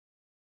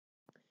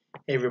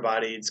Hey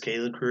everybody, it's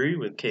Caleb Curry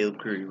with Caleb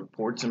Curry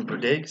Reports and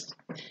Predicts.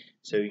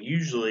 So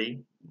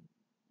usually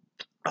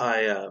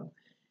I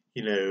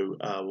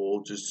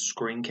will just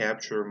screen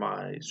capture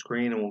my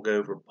screen and we'll go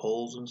over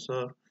polls and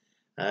stuff.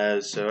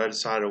 So I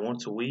decided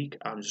once a week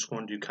I'm just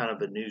going to do kind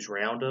of a news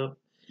roundup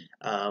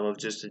of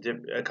just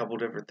a couple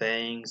different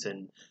things,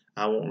 and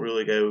I won't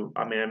really go.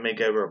 I mean, I may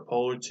go over a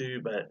poll or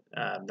two, but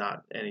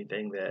not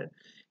anything that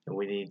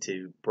we need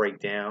to break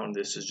down.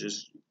 This is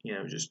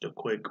just a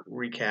quick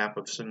recap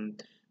of some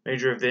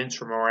major events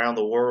from around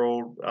the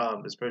world,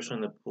 especially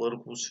in the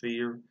political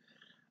sphere.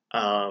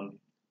 Um,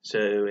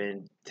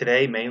 and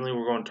today mainly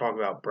we're going to talk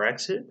about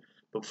Brexit.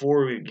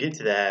 Before we get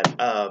to that,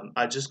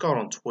 I just got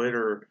on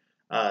Twitter.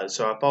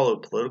 So I follow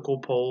political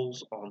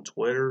polls on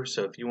Twitter.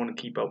 So if you want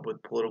to keep up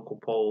with political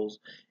polls,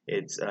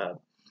 it's uh,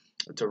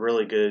 it's a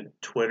really good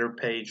Twitter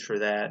page for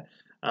that.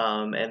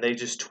 And they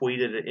just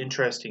tweeted an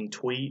interesting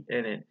tweet,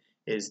 and it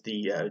is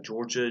the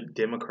Georgia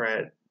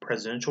Democrat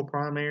presidential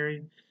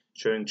primary,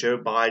 showing Joe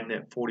Biden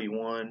at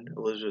 41,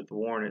 Elizabeth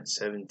Warren at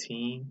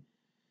 17.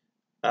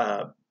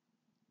 Uh,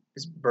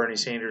 Bernie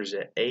Sanders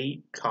at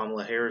 8,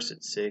 Kamala Harris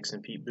at 6,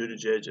 and Pete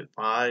Buttigieg at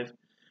 5.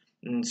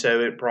 And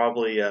so it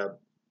probably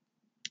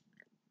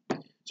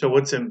so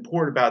what's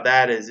important about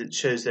that is it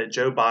shows that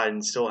Joe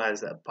Biden still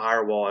has that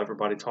firewall.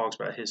 Everybody talks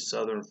about his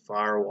southern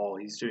firewall.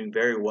 He's doing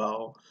very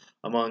well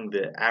among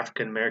the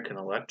African American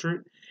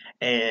electorate,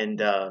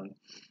 and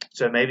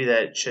so maybe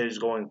that shows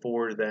going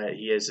forward that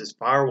he has this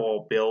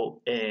firewall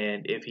built,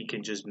 and if he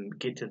can just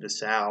get to the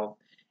South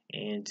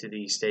and to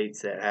these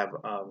states that have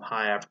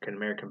high African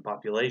American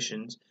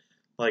populations,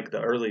 like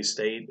the early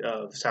state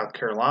of South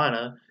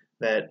Carolina,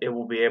 that it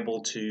will be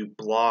able to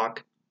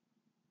block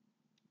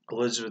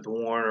Elizabeth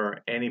Warren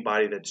or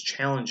anybody that's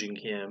challenging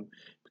him,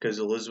 because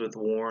Elizabeth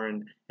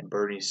Warren and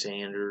Bernie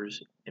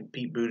Sanders and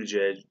Pete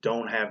Buttigieg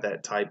don't have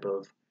that type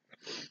of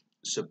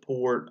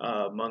support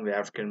among the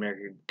African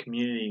American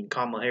community. And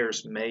Kamala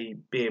Harris may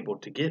be able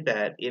to get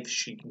that if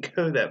she can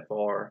go that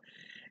far.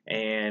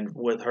 And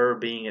with her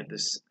being at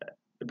this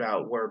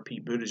about where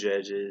Pete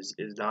Buttigieg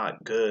is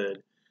not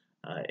good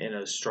in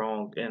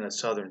a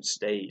southern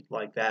state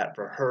like that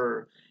for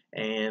her.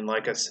 And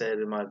like I said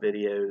in my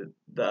video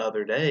the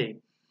other day,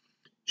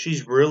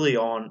 she's really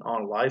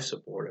on life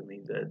support. I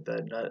mean,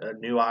 a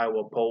new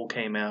Iowa poll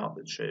came out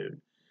that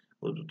showed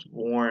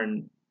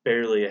Warren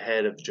barely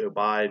ahead of Joe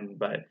Biden,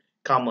 but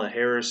Kamala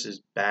Harris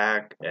is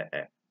back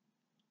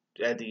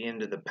at the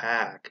end of the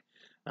pack.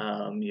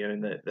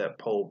 In that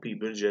poll, Pete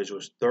Buttigieg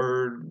was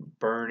third,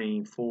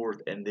 Bernie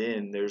fourth, and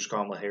then there's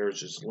Kamala Harris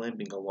just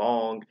limping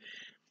along.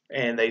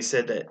 And they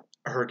said that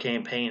her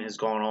campaign has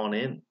gone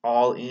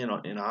all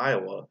in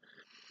Iowa,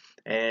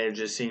 and it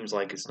just seems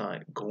like it's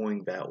not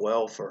going that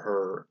well for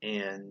her.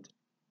 And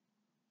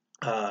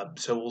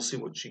so we'll see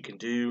what she can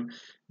do.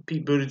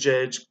 Pete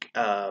Buttigieg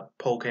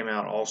poll came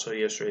out also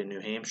yesterday in New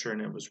Hampshire,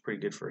 and it was pretty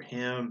good for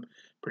him.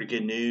 Pretty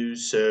good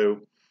news.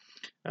 So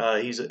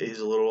he's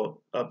a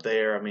little up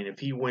there. I mean, if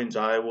he wins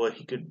Iowa,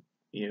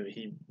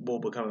 he will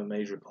become a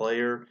major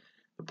player.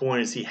 The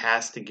point is he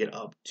has to get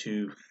up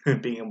to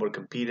being able to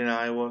compete in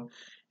Iowa,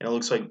 and it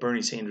looks like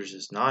Bernie Sanders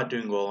is not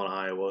doing well in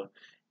Iowa,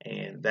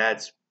 and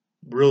that's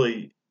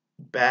really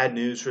bad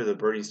news for the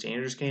Bernie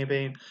Sanders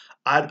campaign.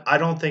 I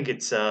don't think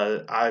it's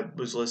I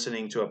was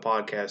listening to a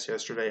podcast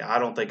yesterday. I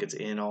don't think it's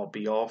end all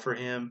be all for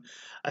him.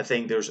 I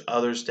think there's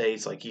other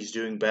states, like he's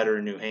doing better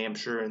in New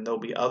Hampshire, and there'll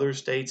be other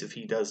states if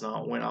he does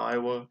not win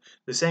Iowa.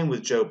 The same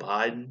with Joe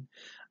Biden.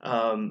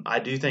 I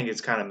do think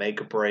it's kind of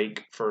make or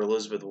break for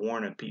Elizabeth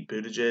Warren and Pete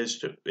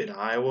Buttigieg in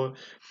Iowa.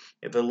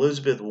 If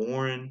Elizabeth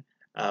Warren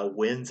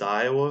wins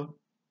Iowa,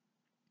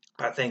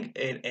 I think,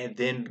 and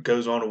then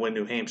goes on to win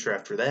New Hampshire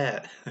after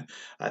that,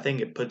 I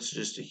think it puts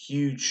just a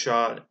huge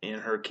shot in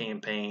her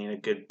campaign, a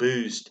good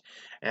boost,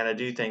 and I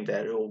do think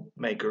that it'll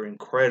make her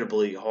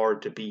incredibly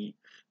hard to beat.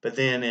 But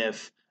then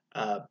if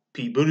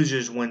Pete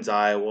Buttigieg wins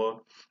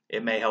Iowa,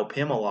 it may help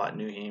him a lot in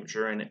New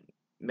Hampshire, and it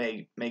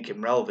may make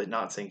him relevant.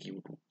 Not think he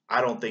would,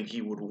 I don't think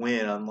he would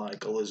win,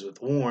 unlike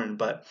Elizabeth Warren,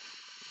 but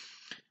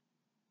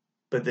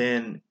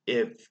then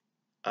if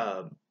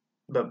uh,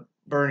 but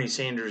Bernie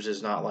Sanders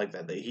is not like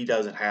that. He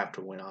doesn't have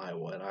to win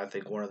Iowa, and I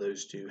think one of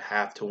those two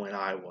have to win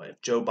Iowa.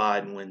 If Joe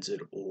Biden wins it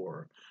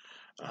or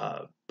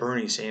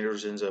Bernie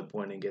Sanders ends up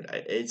winning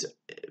it,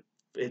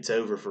 it's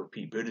over for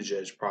Pete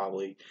Buttigieg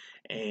probably.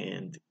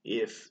 And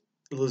if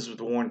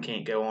Elizabeth Warren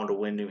can't go on to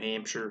win New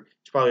Hampshire,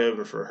 it's probably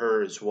over for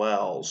her as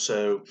well.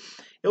 So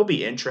it'll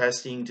be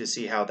interesting to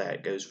see how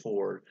that goes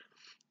forward.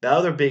 The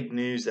other big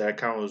news that I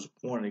kind of was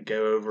wanting to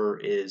go over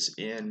is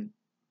in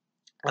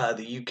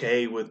the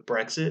UK with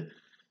Brexit.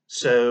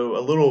 So, a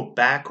little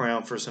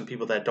background for some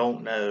people that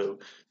don't know.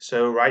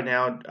 So, right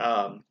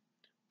now,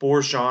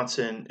 Boris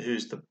Johnson,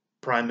 who's the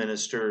prime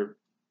minister,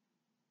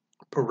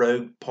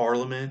 prorogued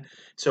Parliament.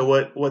 So,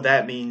 what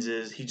that means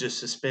is he just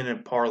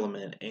suspended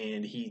Parliament,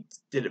 and he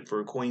did it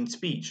for a Queen's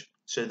speech.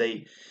 So,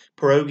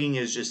 proroguing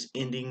is just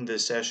ending the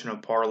session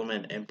of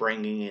Parliament and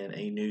bringing in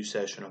a new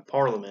session of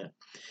Parliament.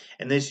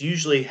 And this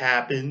usually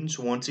happens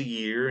once a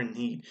year, and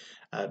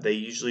They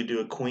usually do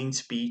a Queen's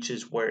speech,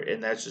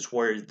 and that's just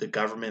where the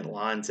government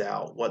lines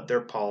out what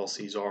their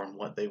policies are and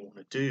what they want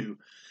to do.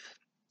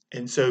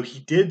 And so he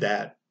did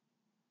that.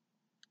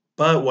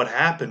 But what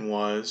happened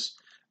was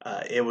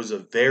it was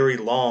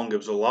it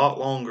was a lot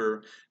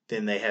longer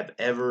than they have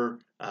ever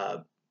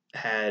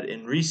had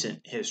in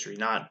recent history,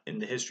 not in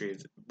the history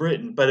of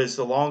Britain, but it's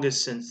the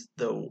longest since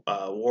the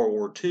World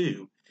War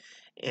II.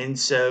 And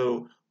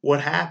so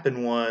what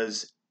happened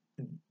was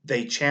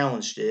they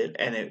challenged it,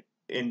 and it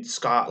in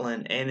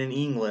Scotland and in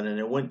England, and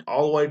it went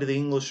all the way to the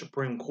English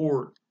Supreme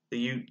Court,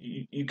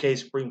 the UK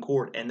Supreme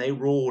Court, and they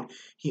ruled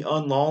he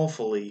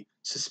unlawfully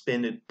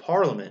suspended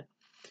Parliament.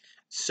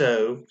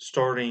 So,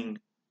 starting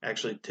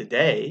actually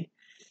today,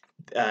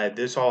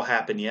 this all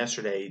happened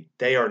yesterday.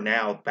 They are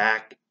now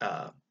back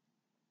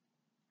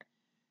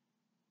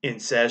in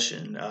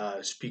session.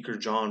 Speaker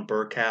John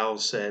Bercow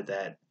said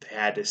that they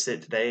had to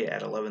sit today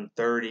at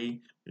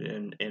 11:30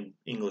 in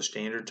English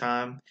Standard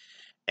Time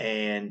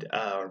and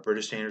or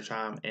British Standard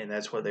Time, and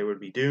that's what they would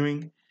be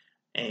doing.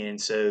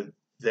 And so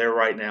they're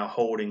right now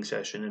holding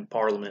session in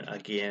Parliament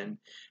again.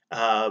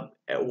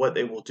 What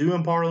they will do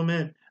in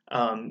Parliament,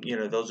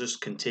 they'll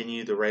just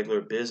continue the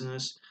regular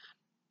business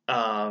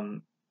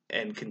and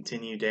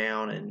continue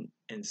down, and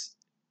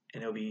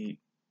it'll be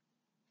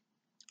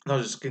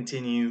they'll just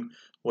continue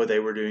what they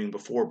were doing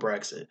before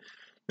Brexit.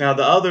 Now,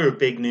 the other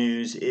big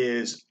news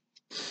is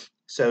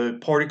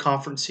party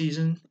conference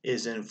season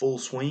is in full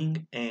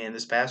swing, and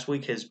this past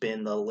week has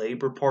been the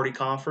Labour Party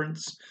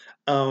conference.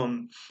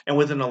 And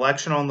with an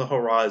election on the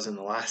horizon,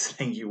 the last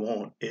thing you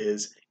want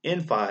is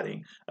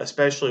infighting,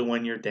 especially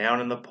when you're down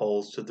in the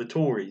polls to the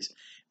Tories.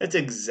 That's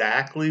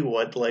exactly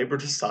what Labour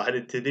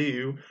decided to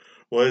do,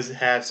 was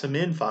have some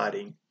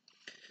infighting.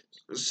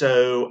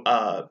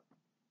 So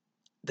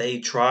they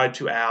tried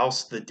to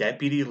oust the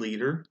deputy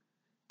leader,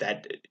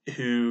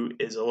 who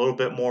is a little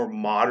bit more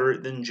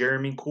moderate than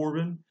Jeremy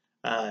Corbyn.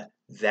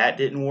 That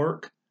didn't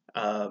work.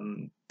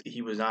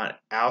 He was not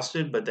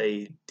ousted, but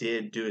they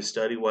did do a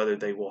study whether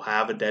they will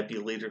have a deputy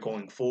leader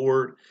going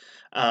forward.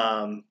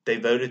 They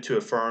voted to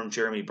affirm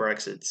Jeremy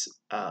Corbyn's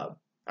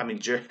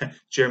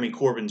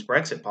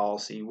Brexit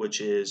policy,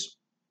 which is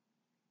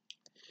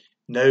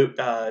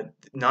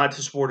not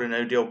to support a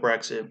no deal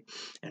Brexit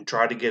and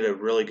try to get a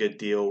really good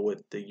deal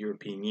with the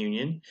European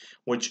Union,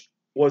 which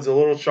was a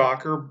little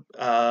shocker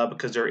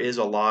because there is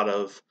a lot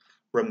of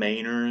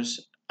Remainers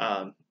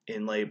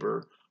in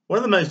Labour. One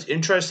of the most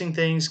interesting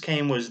things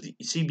was the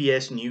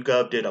CBS and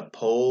YouGov did a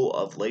poll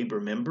of Labour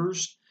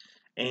members,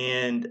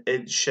 and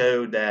it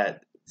showed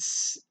that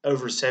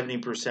over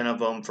 70% of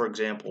them, for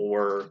example,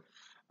 were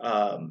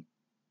over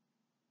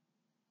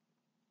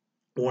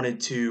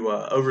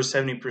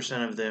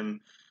 70% of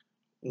them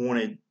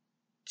wanted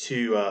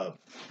to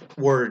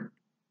were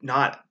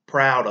not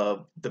proud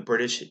of the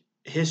British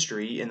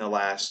history in the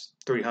last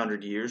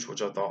 300 years,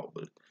 which I thought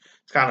was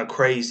kind of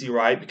crazy,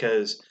 right?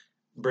 Because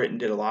Britain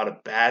did a lot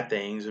of bad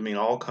things. I mean,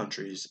 all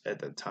countries at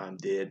the time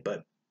did,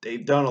 but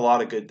they've done a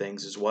lot of good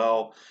things as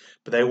well.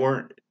 But they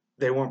weren't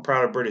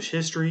proud of British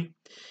history.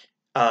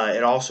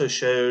 It also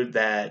showed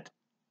that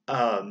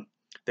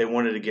they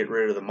wanted to get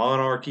rid of the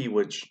monarchy,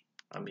 which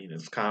I mean,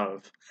 it's kind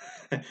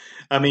of,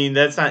 I mean,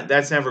 that's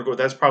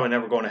probably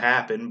never going to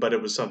happen. But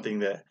it was something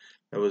that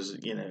was,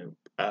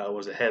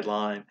 was a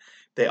headline.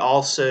 They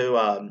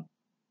also,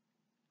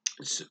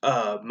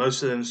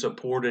 most of them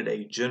supported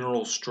a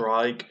general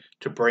strike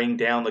to bring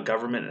down the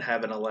government and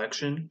have an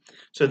election.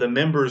 So the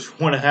members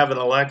want to have an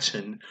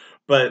election,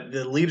 but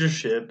the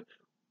leadership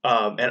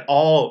and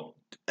all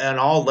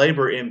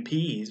Labour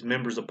MPs,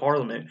 members of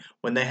Parliament,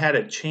 when they had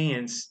a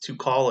chance to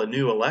call a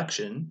new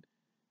election,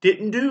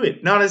 didn't do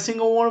it. Not a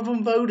single one of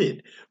them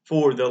voted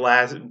for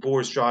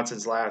Boris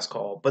Johnson's last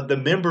call. But the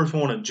members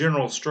want a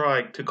general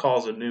strike to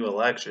cause a new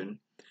election.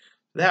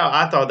 Now,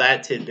 I thought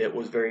that tidbit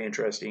was very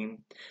interesting.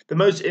 The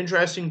most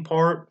interesting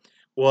part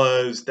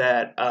was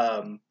that,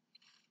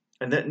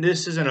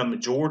 this isn't a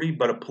majority,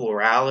 but a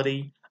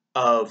plurality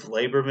of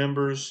Labour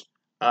members.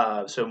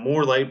 So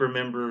more Labour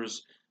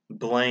members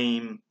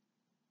blame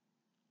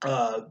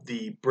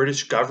the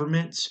British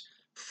government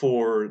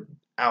for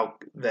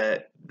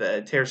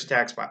the terrorist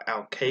attacks by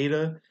Al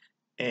Qaeda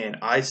and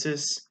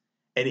ISIS,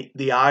 and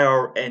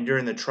and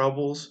during the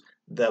Troubles,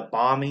 the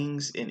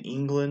bombings in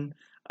England.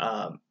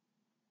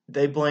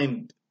 They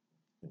blame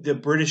the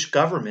British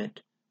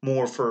government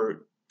more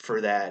for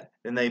that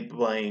than they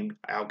blame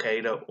Al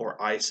Qaeda or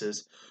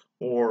ISIS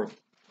or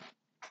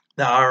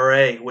the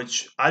IRA,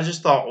 which I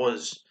just thought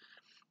was.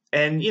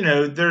 And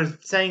they're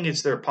saying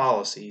it's their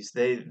policies.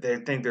 They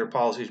think their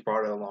policies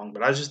brought it along,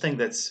 but I just think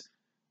that's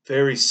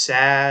very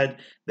sad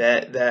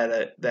that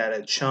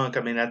a chunk.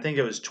 I mean, I think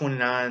it was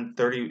 29,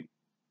 30.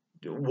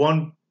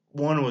 One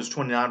was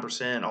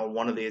 29% on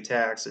one of the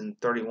attacks, and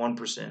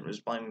 31% was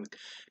blaming the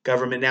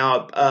government.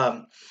 Now,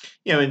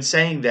 in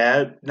saying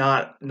that,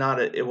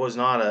 it was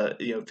not a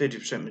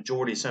 50%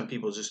 majority. Some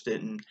people just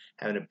didn't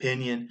have an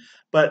opinion,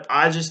 but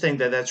I just think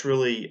that that's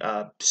really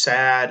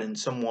sad and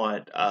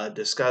somewhat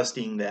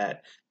disgusting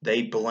that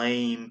they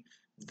blame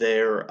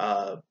their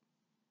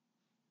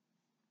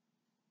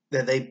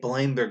that they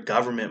blame their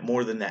government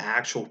more than the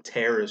actual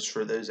terrorists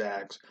for those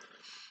acts.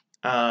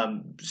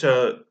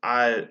 So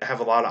I have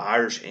a lot of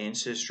Irish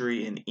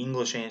ancestry and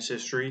English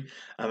ancestry,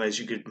 as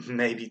you could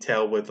maybe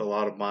tell with a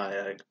lot of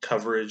my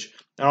coverage,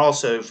 and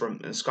also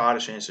from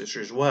Scottish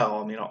ancestry as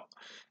well. I mean,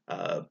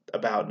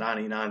 about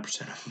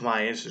 99% of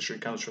my ancestry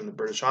comes from the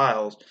British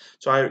Isles,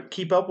 so I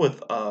keep up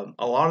with a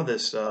lot of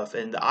this stuff.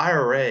 And the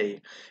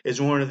IRA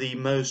is one of the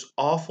most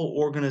awful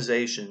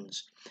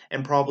organizations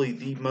and probably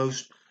the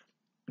most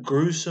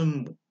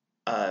gruesome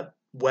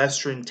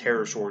Western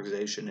terrorist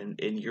organization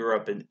in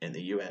Europe and in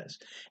the U.S.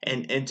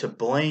 And to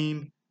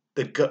blame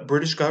the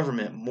British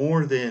government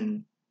more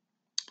than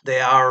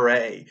the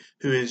IRA,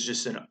 who is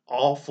just an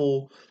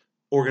awful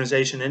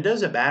organization. And it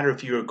doesn't matter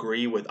if you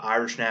agree with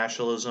Irish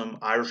nationalism,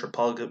 Irish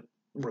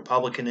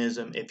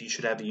republicanism, if you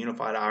should have a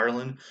unified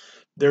Ireland.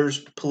 There's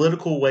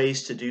political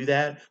ways to do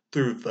that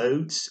through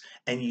votes,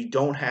 and you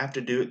don't have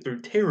to do it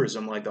through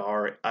terrorism like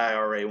the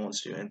IRA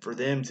wants to. And for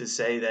them to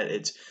say that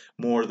it's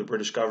more the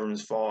British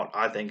government's fault,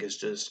 I think is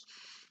just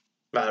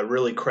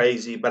really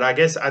crazy. But I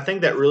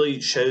think that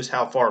really shows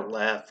how far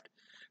left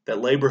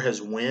that Labor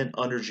has went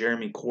under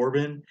Jeremy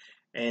Corbyn,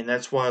 and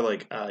that's why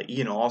like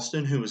Ian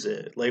Austin, who was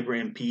a Labor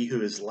MP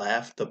who has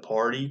left the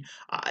party,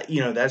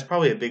 that's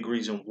probably a big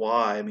reason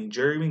why. I mean,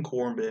 Jeremy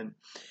Corbyn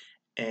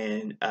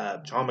and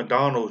John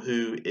McDonnell,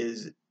 who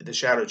is the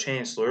Shadow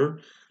Chancellor,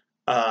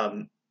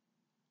 um,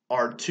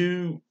 are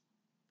two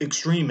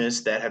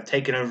extremists that have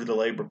taken over the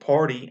Labor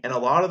Party, and a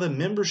lot of the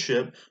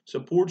membership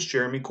supports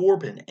Jeremy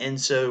Corbyn, and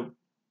so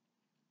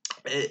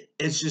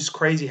it's just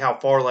crazy how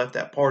far left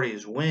that party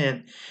has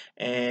went,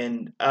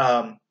 and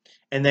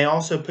and they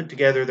also put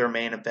together their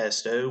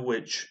manifesto,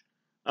 which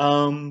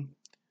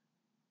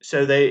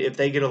so they if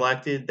they get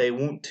elected, they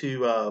want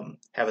to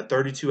have a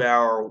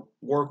 32-hour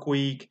work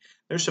week.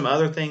 There's some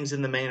other things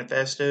in the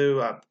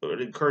manifesto. I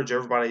would encourage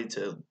everybody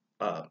to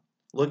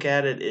look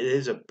at it. It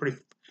is a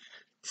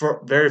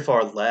very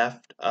far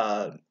left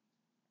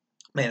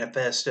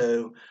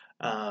manifesto.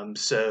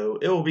 So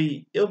it'll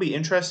be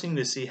interesting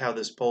to see how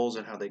this polls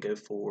and how they go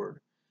forward.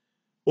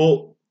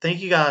 Well, thank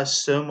you guys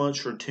so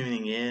much for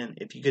tuning in.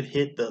 If you could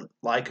hit the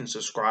like and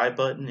subscribe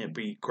button, it'd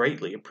be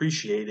greatly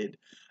appreciated.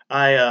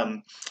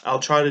 I'll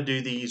try to do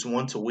these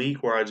once a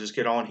week where I just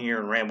get on here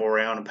and ramble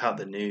around about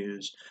the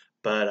news.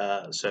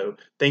 But so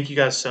thank you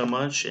guys so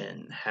much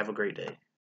and have a great day.